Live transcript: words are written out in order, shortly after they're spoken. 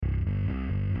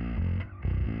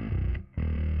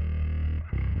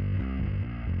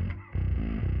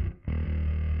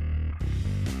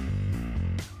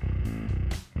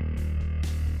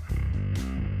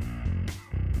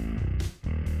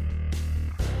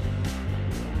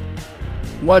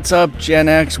What's up,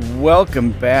 GenX?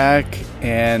 Welcome back,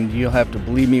 and you'll have to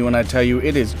believe me when I tell you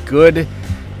it is good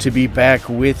to be back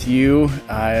with you.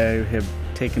 I have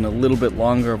taken a little bit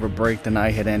longer of a break than I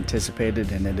had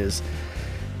anticipated, and it is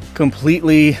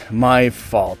completely my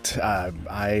fault.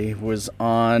 I was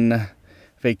on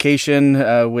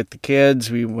vacation with the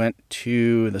kids. We went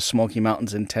to the Smoky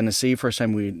Mountains in Tennessee, first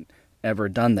time we'd ever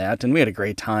done that, and we had a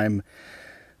great time.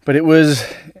 But it was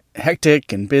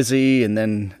hectic and busy, and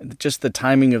then just the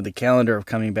timing of the calendar of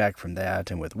coming back from that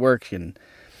and with work and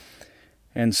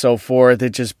so forth,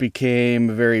 it just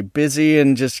became very busy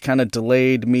and just kind of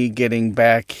delayed me getting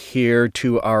back here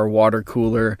to our water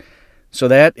cooler. So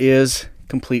that is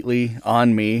completely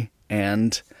on me,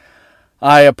 and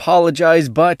I apologize,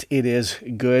 but it is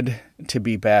good to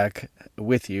be back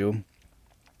with you.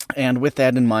 And with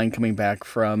that in mind, coming back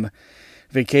from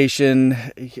vacation,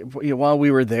 while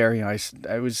we were there,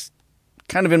 I was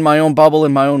kind of in my own bubble,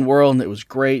 in my own world, and it was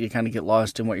great. You kind of get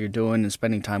lost in what you're doing and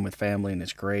spending time with family, and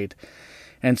it's great.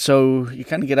 And so you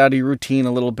kind of get out of your routine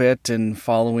a little bit and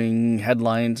following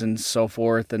headlines and so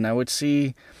forth. And I would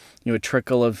see, a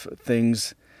trickle of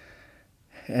things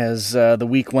as the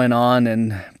week went on.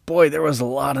 And boy, there was a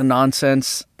lot of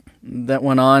nonsense that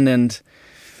went on. And,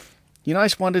 I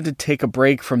just wanted to take a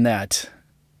break from that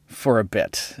for a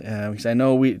bit, because I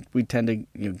know we tend to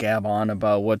gab on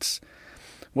about what's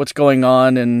going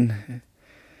on,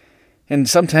 and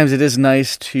sometimes it is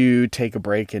nice to take a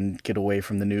break and get away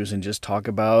from the news and just talk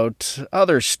about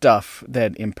other stuff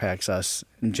that impacts us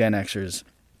Gen Xers.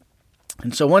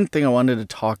 And so one thing I wanted to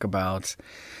talk about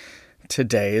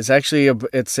today is actually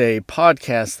it's a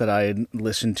podcast that I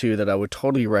listened to that I would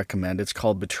totally recommend. It's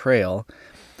called Betrayal,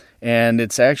 and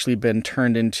it's actually been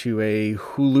turned into a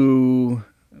Hulu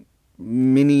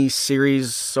mini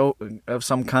series of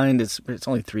some kind. It's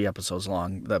only 3 episodes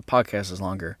long. The podcast is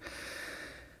longer,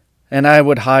 and I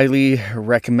would highly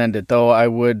recommend it, though I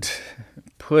would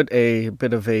put a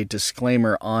bit of a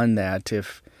disclaimer on that.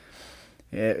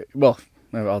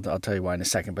 I'll tell you why in a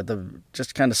second, but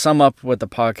just kind of sum up what the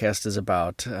podcast is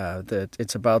about. That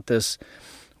it's about this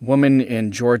woman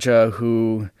in Georgia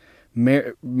who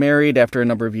married after a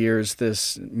number of years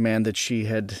this man that she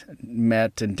had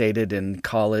met and dated in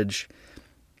college,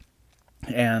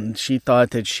 and she thought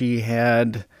that she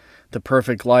had the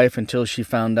perfect life until she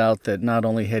found out that not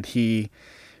only had he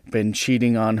been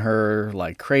cheating on her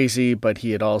like crazy, but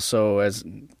he had also, as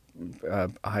a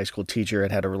high school teacher,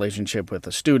 had a relationship with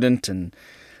a student, and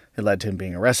it led to him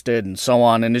being arrested and so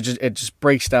on. And it just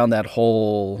breaks down that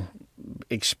whole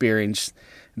experience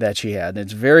that she had. And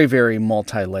it's very, very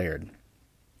multi-layered.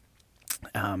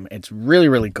 It's really,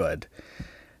 really good.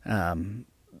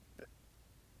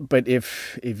 But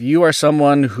if you are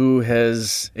someone who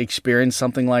has experienced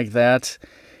something like that,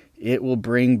 it will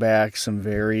bring back some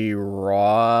very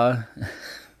raw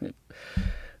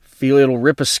feel. It'll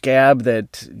rip a scab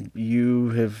that you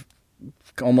have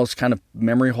almost kind of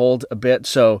memory hold a bit.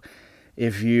 So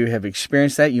if you have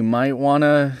experienced that, you might want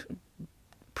to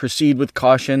proceed with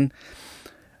caution.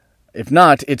 If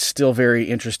not, it's still very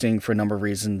interesting for a number of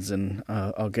reasons, and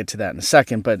I'll get to that in a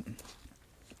second. But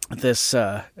this,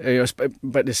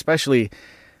 but especially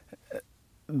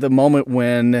the moment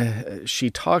when she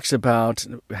talks about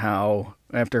how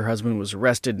after her husband was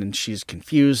arrested and she's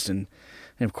confused, and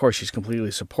of course she's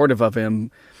completely supportive of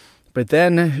him, but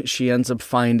then she ends up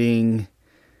finding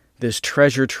this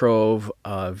treasure trove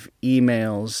of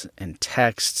emails and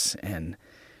texts and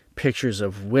pictures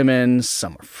of women,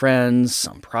 some are friends,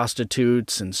 some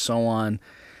prostitutes, and so on.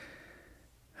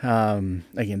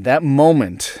 Again, that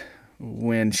moment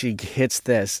when she hits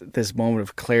this moment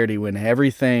of clarity, when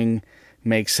everything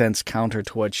makes sense counter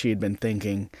to what she had been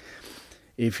thinking.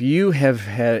 If you have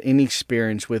had any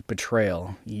experience with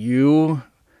betrayal, you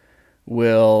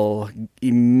will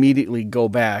immediately go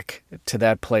back to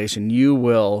that place, and you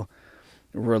will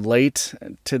relate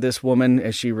to this woman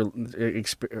as she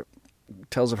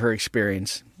tells of her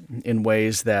experience in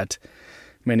ways that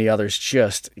many others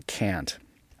just can't.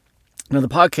 Now, the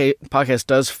podcast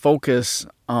does focus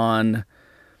on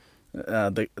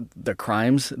the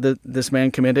crimes that this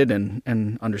man committed,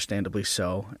 and understandably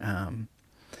so.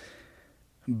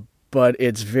 But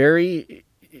it's very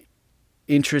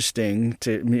interesting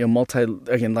to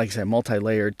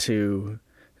multi-layered to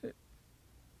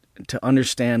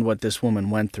understand what this woman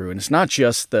went through, and it's not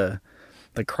just the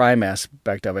crime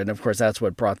aspect of it. And of course, that's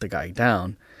what brought the guy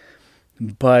down,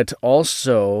 but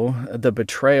also the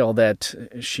betrayal that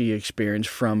she experienced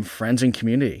from friends and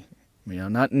community.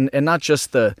 Not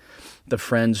just the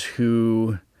friends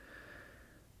who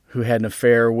had an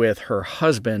affair with her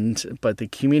husband, but the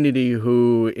community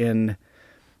who, in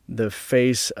the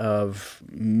face of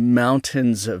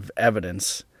mountains of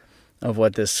evidence of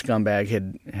what this scumbag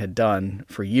had done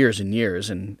for years and years,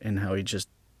 and how he just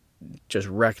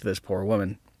wrecked this poor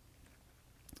woman.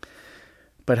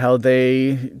 But how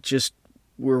they just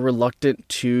were reluctant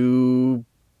to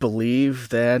believe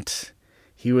that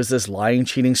he was this lying,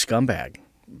 cheating scumbag.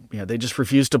 They just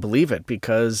refused to believe it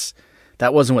because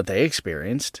that wasn't what they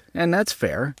experienced, and that's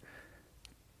fair.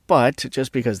 But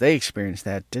just because they experienced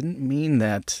that didn't mean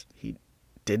that he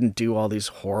didn't do all these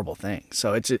horrible things.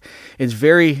 So it's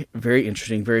very, very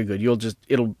interesting, very good.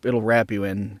 It'll wrap you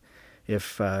in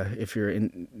if you're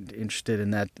interested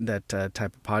in that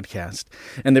type of podcast.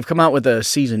 And they've come out with a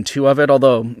season 2 of it.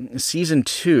 Although season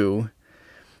 2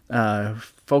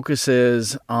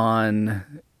 focuses on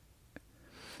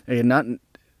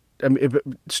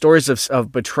stories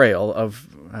of betrayal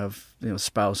of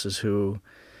spouses who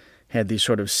had these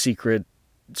sort of secret,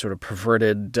 sort of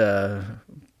perverted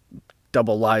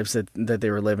double lives that they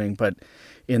were living. But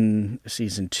in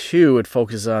season 2, it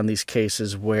focuses on these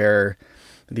cases where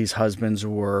these husbands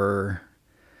were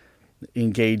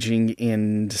engaging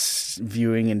in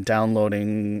viewing and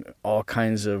downloading all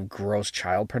kinds of gross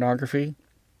child pornography.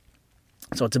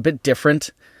 So it's a bit different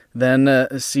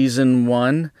than season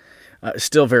 1.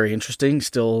 Still very interesting,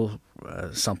 still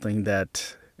something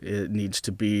that it needs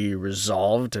to be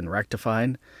resolved and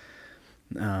rectified.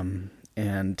 And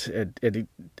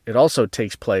it also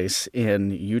takes place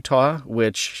in Utah,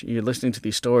 which you're listening to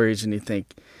these stories and you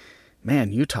think,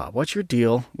 man, Utah, what's your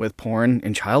deal with porn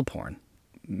and child porn?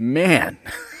 Man,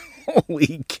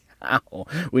 holy cow.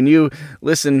 When you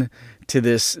listen to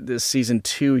this season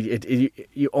 2,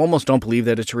 you almost don't believe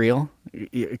that it's real,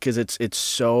 because it's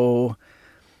so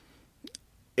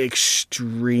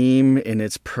extreme in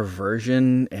its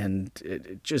perversion, and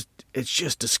it's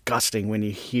just disgusting when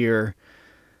you hear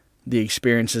the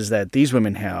experiences that these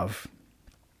women have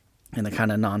and the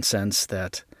kind of nonsense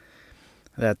that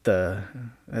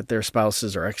their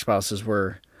spouses or ex-spouses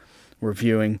were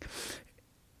viewing.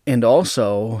 And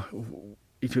also,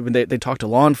 when they talk to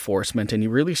law enforcement, and you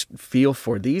really feel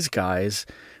for these guys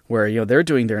where they're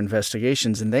doing their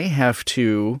investigations, and they have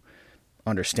to,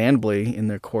 understandably, in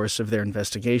the course of their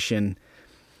investigation,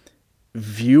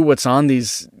 view what's on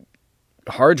these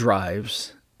hard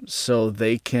drives so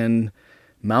they can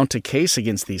mount a case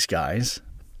against these guys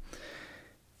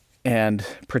and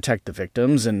protect the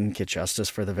victims and get justice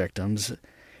for the victims.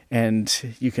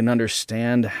 And you can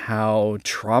understand how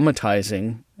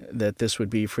traumatizing that this would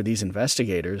be for these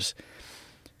investigators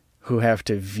who have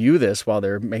to view this while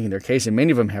they're making their case. And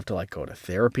many of them have to go to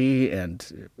therapy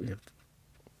and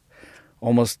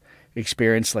almost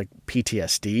experience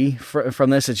PTSD from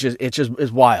this.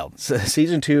 It's wild. So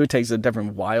season 2 takes a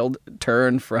different wild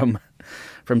turn from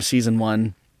season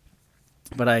 1,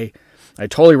 but I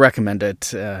totally recommend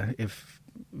it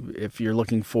if you're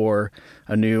looking for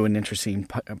a new and interesting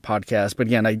podcast. But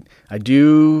again, I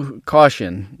do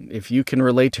caution, if you can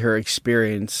relate to her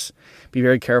experience, be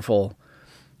very careful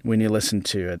when you listen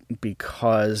to it,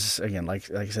 because again, like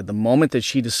I said, the moment that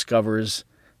she discovers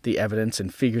the evidence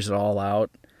and figures it all out,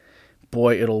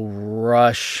 boy, it'll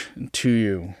rush to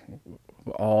you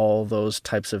all those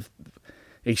types of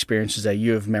experiences that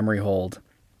you have memory hold.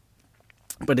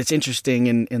 But it's interesting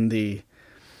in the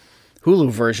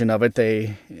Hulu version of it,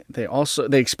 they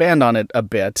expand on it a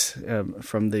bit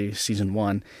from the season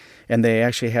 1, and they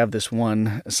actually have this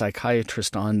one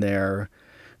psychiatrist on there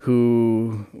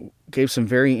who gave some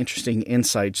very interesting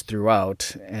insights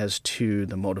throughout as to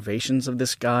the motivations of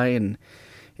this guy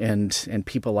and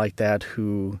people like that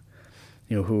who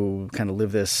kind of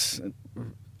live this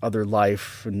other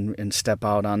life and step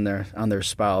out on their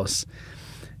spouse.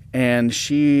 And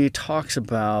she talks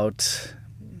about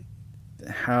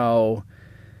how,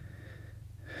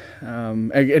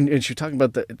 and she's talking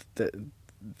about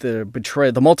the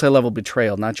betrayal, the multi-level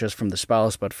betrayal, not just from the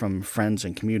spouse, but from friends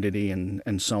and community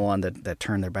and so on that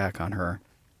turn their back on her.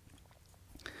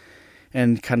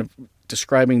 And kind of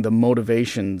describing the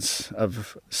motivations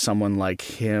of someone like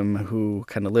him who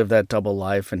kind of lived that double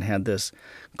life and had this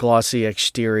glossy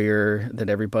exterior that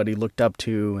everybody looked up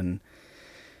to,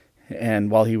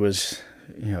 and while he was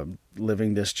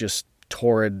living this just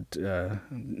torrid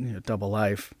double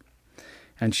life.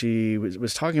 And she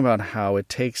was talking about how it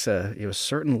takes a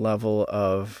certain level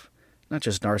of not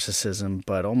just narcissism,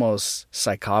 but almost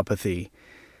psychopathy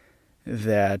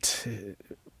that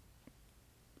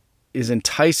is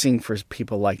enticing for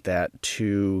people like that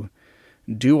to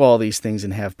do all these things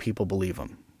and have people believe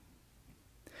them.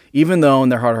 Even though in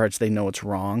their heart of hearts they know it's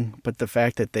wrong, but the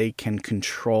fact that they can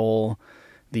control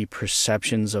the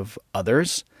perceptions of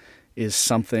others is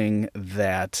something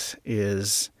that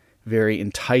is very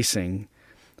enticing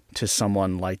to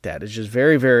someone like that. It's just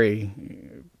very, very,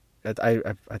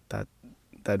 I thought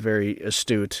that very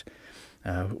astute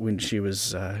when she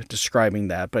was describing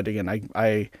that. But again,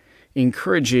 I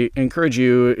encourage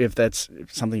you if that's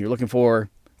something you're looking for,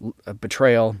 a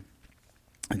betrayal.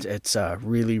 It's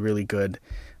really, really good.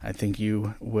 I think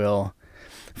you will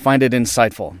find it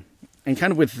insightful. And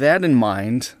kind of with that in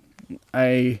mind,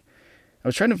 I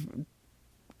was trying to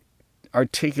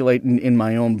articulate in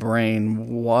my own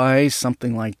brain why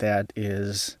something like that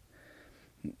is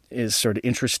sort of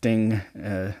interesting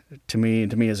to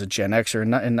me as a Gen Xer,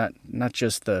 and not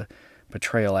just the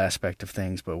betrayal aspect of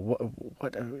things, but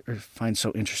what I find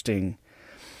so interesting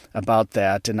about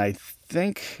that. And I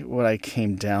think what I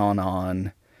came down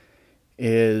on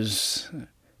is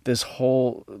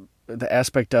the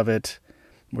aspect of it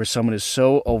where someone is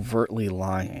so overtly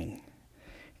lying.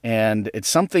 And it's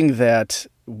something that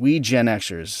we Gen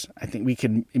Xers, I think we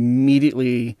can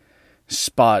immediately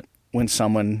spot when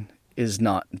someone is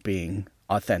not being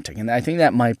authentic. And I think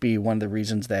that might be one of the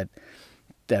reasons that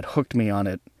hooked me on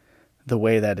it the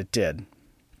way that it did.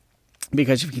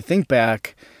 Because if you think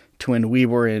back to when we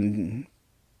were in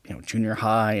junior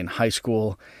high and high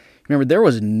school, remember, there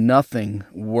was nothing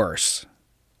worse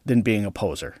than being a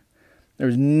poser. There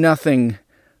was nothing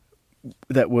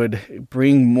that would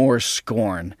bring more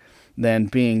scorn than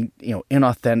being,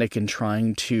 inauthentic and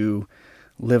trying to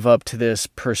live up to this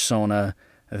persona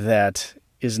that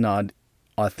is not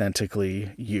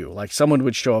authentically you. Like someone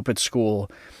would show up at school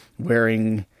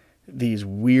wearing these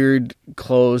weird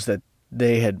clothes that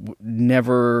they had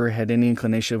never had any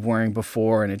inclination of wearing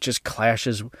before, and it just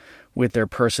clashes with their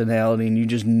personality, and you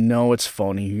just know it's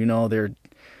phony. They're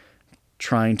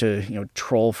trying to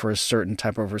troll for a certain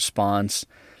type of response,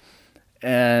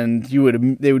 and they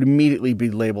would immediately be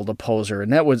labeled a poser,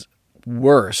 and that was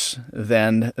worse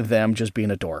than them just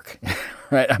being a dork,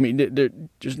 right? I mean,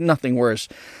 there's nothing worse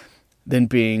than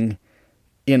being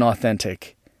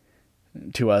inauthentic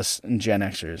to us Gen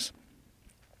Xers.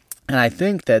 And I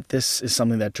think that this is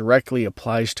something that directly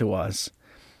applies to us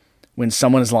when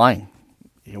someone is lying.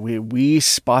 We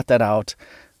spot that out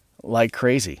like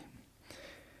crazy.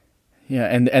 Yeah,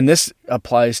 and this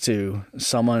applies to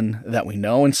someone that we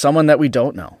know and someone that we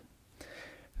don't know.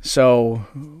 So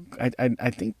I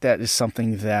think that is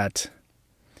something that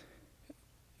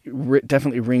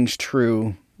definitely rings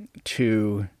true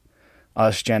to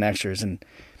us Gen Xers.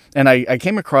 And I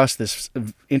came across this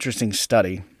interesting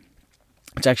study.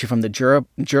 It's actually from the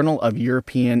Journal of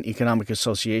European Economic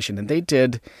Association, and they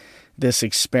did this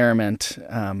experiment.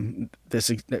 Had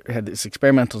this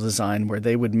experimental design where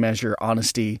they would measure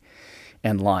honesty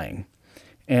and lying,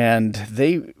 and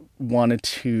they wanted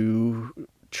to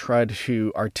try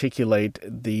to articulate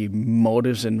the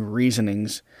motives and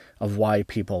reasonings of why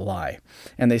people lie.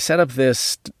 And they set up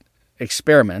this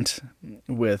experiment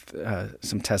with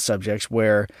some test subjects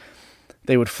where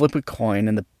they would flip a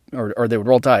coin or they would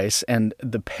roll dice, and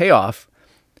the payoff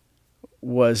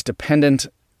was dependent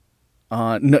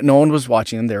on no one was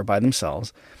watching them; they were by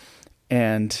themselves,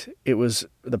 and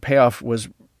the payoff was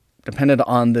dependent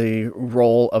on the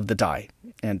roll of the die,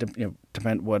 and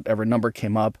depend whatever number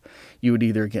came up, you would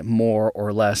either get more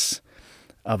or less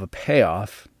of a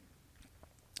payoff.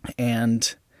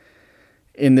 And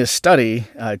in this study,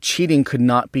 cheating could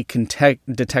not be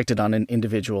detected on an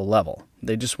individual level.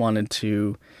 They just wanted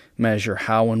to measure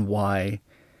how and why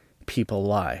people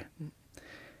lie.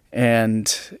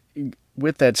 And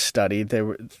with that study,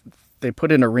 they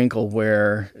put in a wrinkle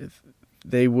where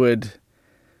they would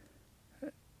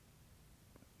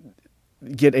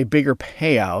get a bigger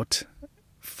payout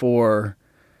for,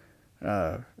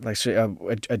 like say,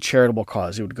 a charitable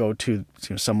cause. It would go to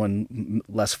someone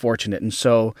less fortunate. And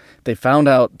so they found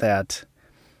out that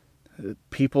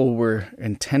people were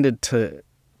intended to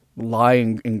lie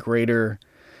in greater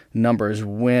numbers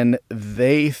when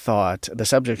the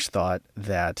subjects thought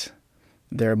that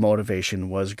their motivation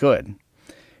was good.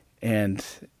 And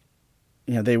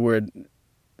they would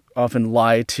often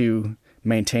lie to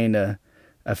maintain a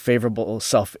favorable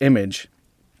self-image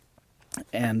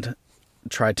and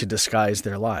try to disguise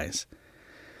their lies.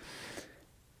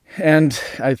 And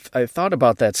I thought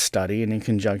about that study and in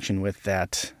conjunction with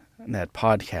that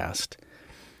podcast,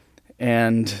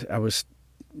 and I was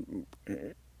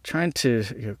trying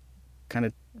to kind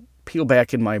of peel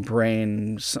back in my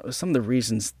brain some of the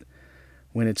reasons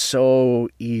when it's so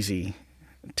easy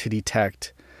to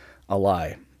detect a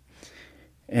lie.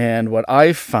 And what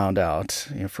I've found out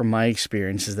from my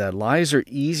experience is that lies are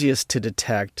easiest to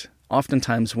detect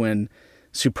oftentimes when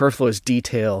superfluous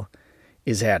detail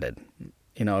is added.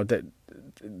 That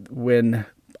when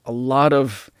a lot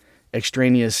of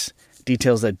extraneous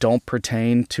details that don't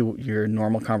pertain to your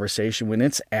normal conversation, when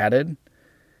it's added,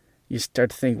 you start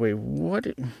to think, wait,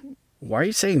 why are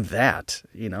you saying that?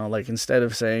 Like instead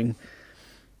of saying,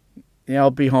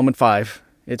 I'll be home at 5.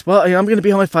 It's, well, I'm going to be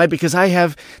home at 5 because I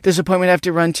have this appointment I have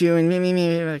to run to, and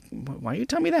me. Like, why are you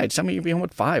telling me that? Just tell me you'll be home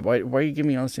at 5. Why are you giving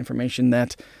me all this information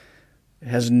that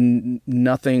has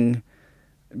nothing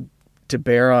to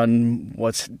bear on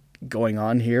what's going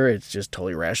on here? It's just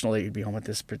totally rational that you'd be home at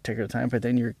this particular time, but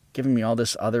then you're giving me all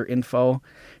this other info,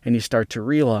 and you start to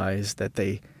realize that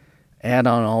they add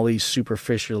on all these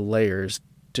superficial layers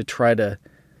to try to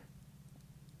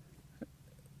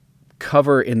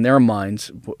cover in their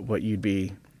minds what you'd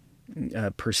be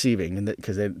perceiving, and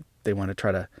because they want to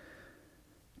try to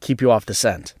keep you off the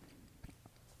scent.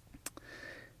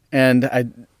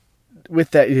 And with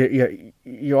that,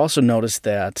 you also notice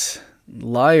that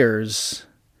liars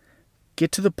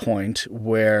get to the point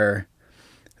where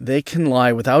they can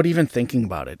lie without even thinking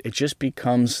about it. It just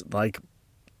becomes like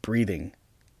breathing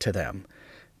to them.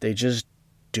 They just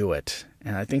do it.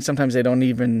 And I think sometimes they don't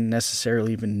even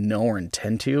necessarily even know or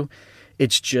intend to.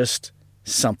 It's just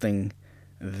something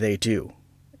they do.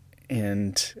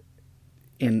 And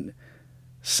in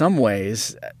some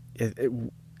ways,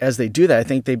 as they do that, I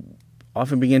think they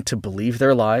often begin to believe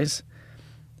their lies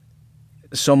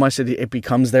so much that it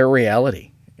becomes their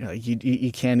reality.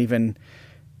 You can't even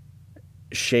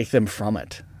shake them from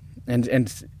it.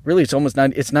 And really,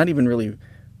 it's not even really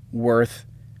worth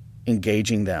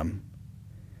engaging them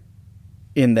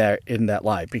in that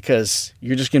lie, because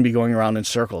you're just going to be going around in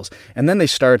circles. And then they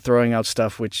start throwing out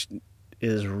stuff which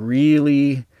is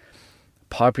really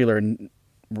popular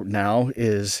now,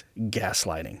 is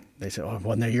gaslighting. They say, oh,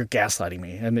 well, no, you're gaslighting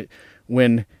me. And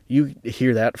when you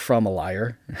hear that from a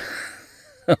liar,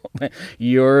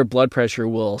 your blood pressure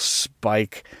will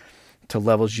spike to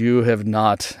levels you have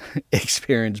not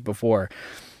experienced before.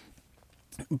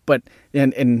 But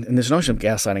and this notion of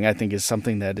gaslighting, I think, is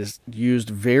something that is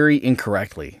used very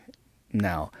incorrectly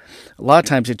now. A lot of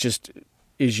times it just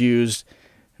is used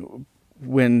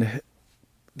when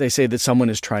they say that someone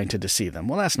is trying to deceive them.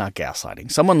 Well, that's not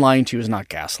gaslighting. Someone lying to you is not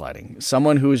gaslighting.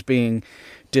 Someone who is being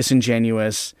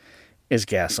disingenuous is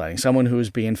gaslighting. Someone who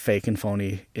is being fake and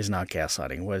phony is not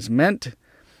gaslighting. What it's meant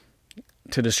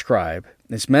to describe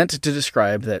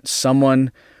that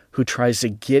someone who tries to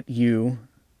get you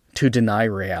to deny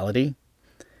reality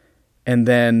and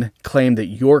then claim that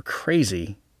you're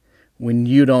crazy when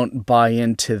you don't buy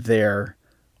into their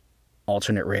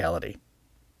alternate reality.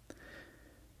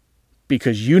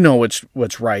 Because you know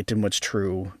what's right and what's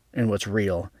true and what's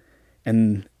real.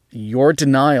 And your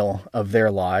denial of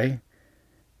their lie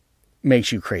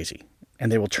makes you crazy.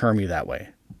 And they will term you that way.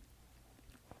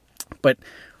 But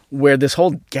where this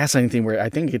whole gaslighting thing, where I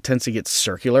think it tends to get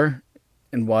circular,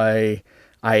 and why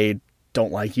I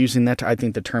don't like using that. I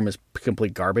think the term is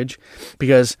complete garbage.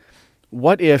 Because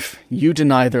what if you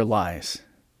deny their lies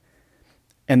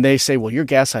and they say, well, you're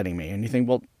gaslighting me? And you think,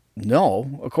 well,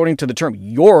 no, according to the term,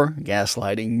 you're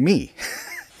gaslighting me.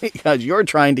 Because you're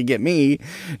trying to get me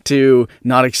to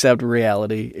not accept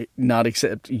reality, not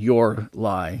accept your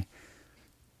lie.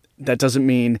 That doesn't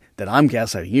mean that I'm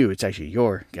gaslighting you. It's actually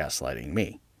you're gaslighting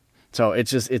me. So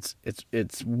it's just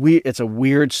it's a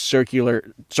weird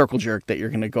circle jerk that you're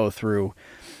going to go through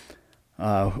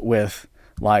with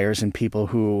liars and people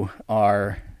who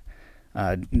are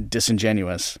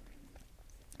disingenuous.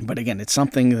 But again, it's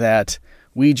something that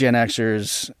we Gen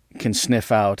Xers can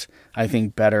sniff out, I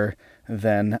think, better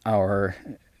than our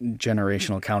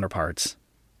generational counterparts.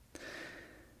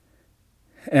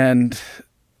 And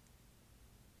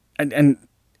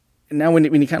now when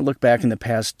you kind of look back in the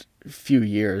past few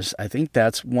years, I think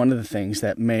that's one of the things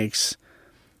that makes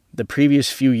the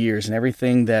previous few years and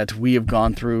everything that we have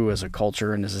gone through as a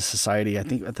culture and as a society, I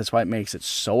think that's why it makes it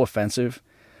so offensive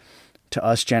to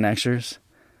us Gen Xers,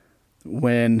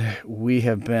 when we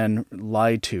have been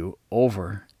lied to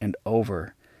over and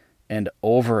over and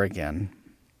over again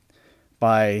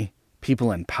by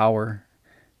people in power,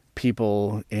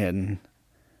 people in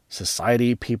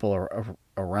society, people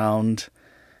around,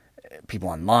 people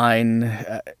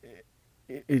online.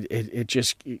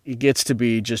 It gets to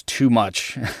be just too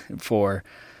much for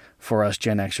us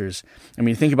Gen Xers. I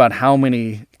mean, think about how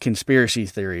many conspiracy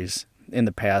theories in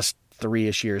the past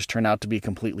 3-ish years turn out to be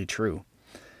completely true.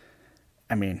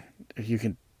 I mean, you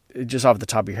can, just off the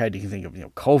top of your head, you can think of,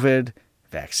 COVID,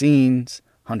 vaccines,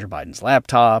 Hunter Biden's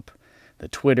laptop, the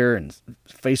Twitter and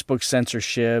Facebook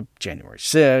censorship, January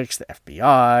 6th, the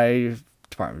FBI,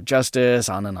 Department of Justice,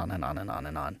 on and on and on and on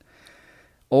and on.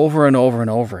 Over and over and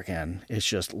over again, it's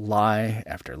just lie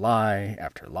after lie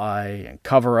after lie and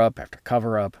cover up after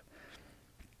cover up.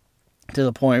 to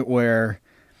the point where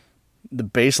the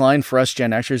baseline for us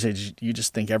Gen Xers is you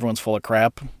just think everyone's full of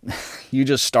crap. You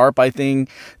just start by thinking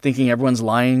everyone's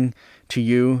lying to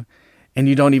you, and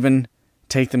you don't even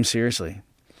take them seriously.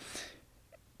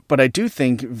 But I do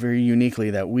think very uniquely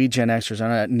that we Gen Xers are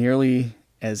not nearly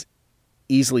as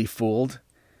easily fooled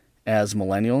as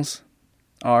millennials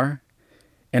are,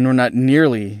 and we're not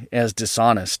nearly as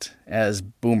dishonest as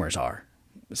boomers are.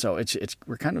 So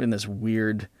we're kind of in this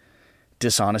weird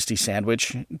dishonesty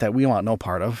sandwich that we want no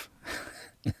part of.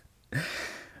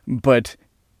 But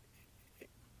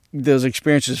those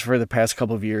experiences for the past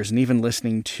couple of years, and even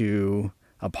listening to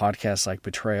a podcast like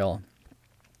Betrayal,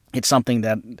 it's something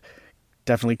that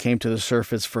definitely came to the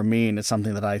surface for me, and it's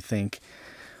something that I think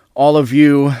all of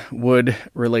you would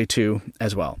relate to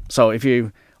as well. So if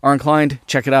you are inclined,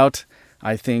 check it out.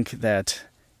 I think that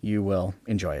you will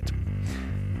enjoy it.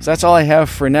 So that's all I have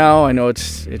for now. I know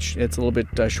it's a little bit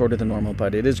shorter than normal,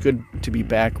 but it is good to be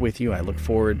back with you. I look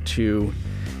forward to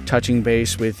touching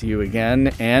base with you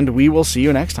again, and we will see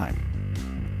you next time.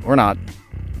 Or not.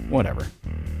 Whatever.